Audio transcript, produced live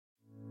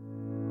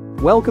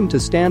Welcome to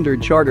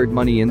Standard Chartered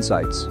Money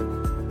Insights,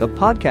 a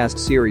podcast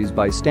series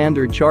by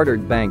Standard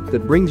Chartered Bank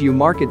that brings you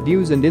market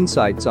views and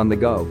insights on the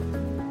go.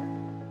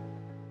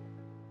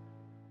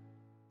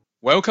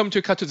 Welcome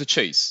to Cut to the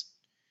Chase.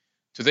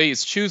 Today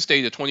is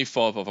Tuesday, the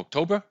 24th of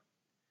October.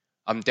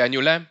 I'm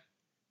Daniel Lam,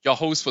 your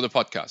host for the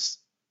podcast.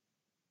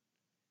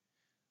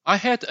 I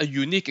had a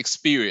unique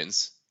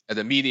experience at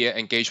a media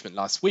engagement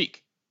last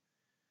week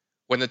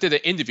when I did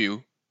an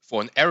interview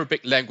for an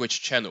Arabic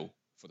language channel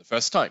for the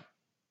first time.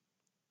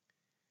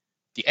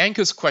 The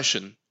anchor's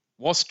question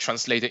was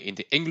translated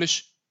into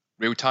English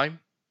real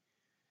time,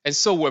 and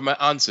so were my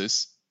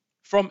answers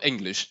from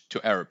English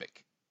to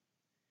Arabic.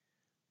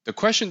 The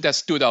question that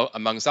stood out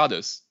amongst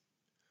others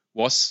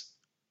was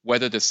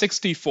whether the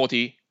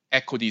 60/40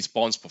 equities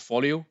bonds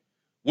portfolio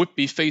would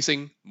be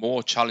facing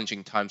more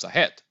challenging times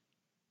ahead.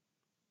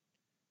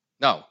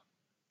 Now,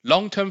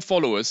 long-term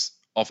followers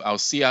of our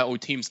CIO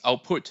team's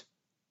output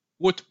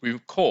would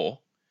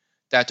recall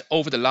that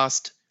over the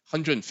last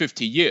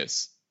 150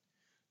 years,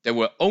 there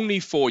were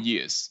only 4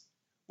 years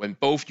when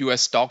both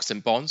US stocks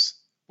and bonds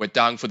were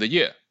down for the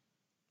year.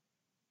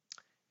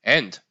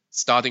 And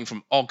starting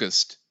from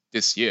August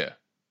this year,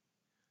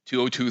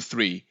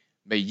 2023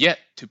 may yet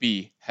to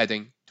be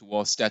heading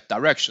towards that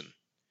direction,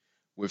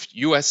 with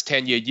US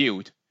 10-year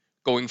yield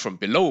going from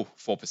below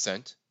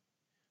 4%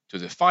 to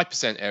the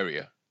 5%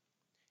 area,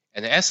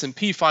 and the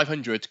S&P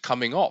 500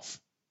 coming off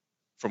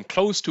from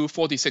close to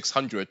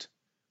 4,600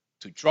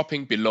 to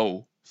dropping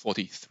below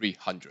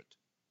 4,300.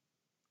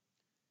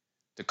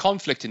 The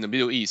conflict in the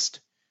Middle East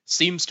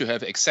seems to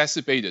have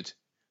exacerbated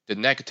the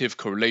negative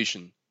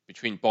correlation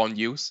between bond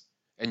yields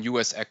and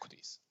US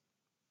equities.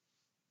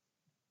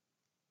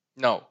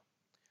 Now,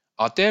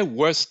 are there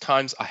worse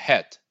times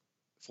ahead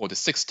for the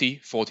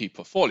 60/40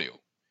 portfolio?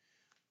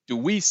 Do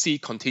we see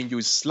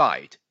continued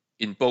slide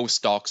in both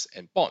stocks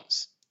and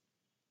bonds?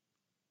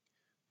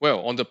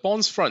 Well, on the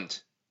bonds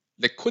front,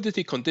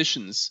 liquidity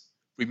conditions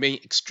remain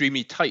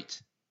extremely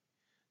tight.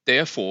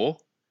 Therefore,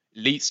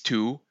 leads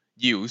to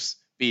yields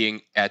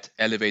being at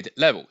elevated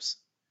levels.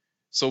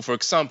 So for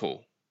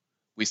example,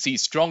 we see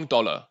strong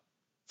dollar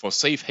for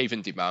safe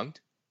haven demand,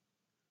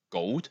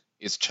 gold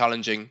is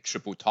challenging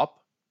triple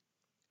top,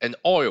 and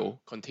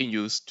oil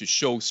continues to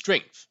show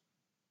strength.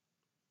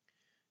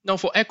 Now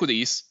for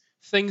equities,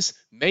 things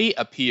may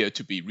appear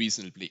to be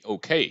reasonably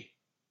okay.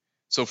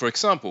 So for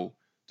example,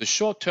 the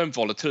short-term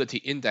volatility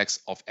index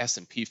of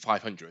S&P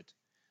 500,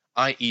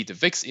 i.e. the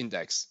VIX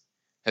index,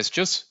 has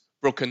just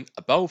broken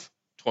above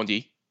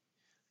 20,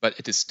 but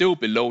it is still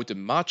below the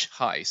March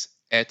highs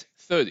at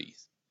 30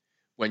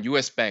 when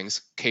US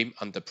banks came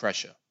under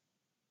pressure.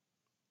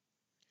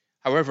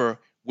 However,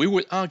 we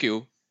would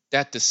argue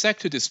that the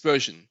sector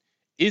dispersion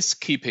is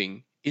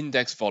keeping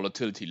index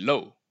volatility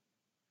low,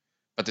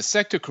 but the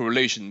sector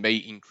correlation may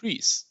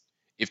increase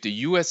if the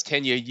US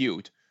 10-year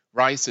yield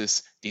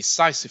rises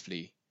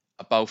decisively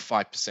above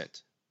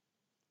 5%.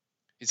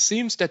 It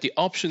seems that the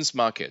options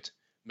market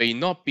may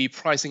not be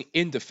pricing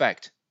in the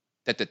fact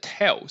that the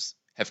tails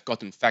have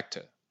gotten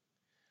fatter,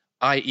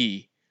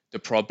 i.e. the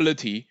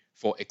probability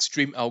for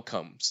extreme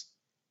outcomes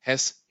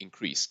has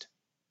increased.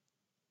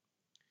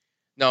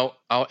 Now,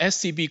 our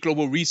SCB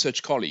Global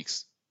Research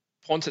colleagues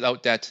pointed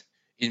out that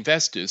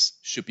investors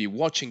should be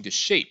watching the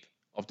shape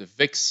of the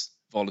VIX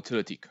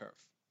volatility curve.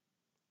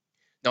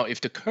 Now, if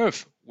the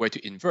curve were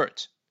to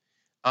invert,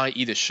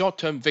 i.e. the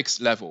short-term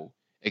VIX level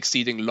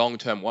exceeding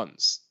long-term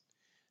ones,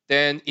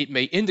 then it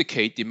may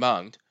indicate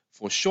demand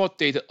for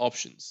short-dated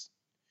options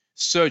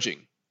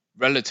surging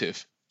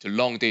relative to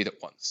long-dated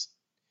ones,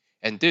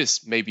 and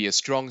this may be a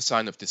strong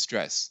sign of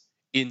distress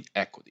in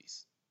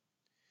equities.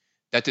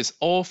 That is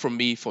all from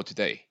me for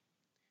today.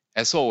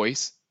 As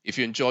always, if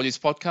you enjoy this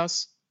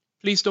podcast,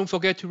 please don't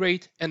forget to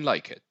rate and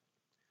like it.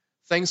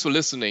 Thanks for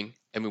listening,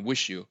 and we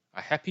wish you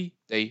a happy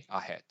day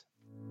ahead.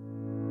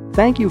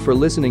 Thank you for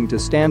listening to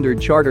Standard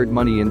Chartered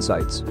Money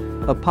Insights,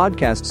 a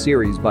podcast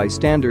series by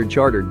Standard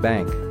Chartered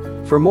Bank.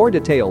 For more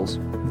details,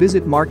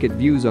 visit Market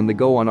Views on the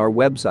Go on our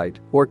website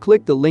or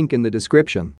click the link in the description.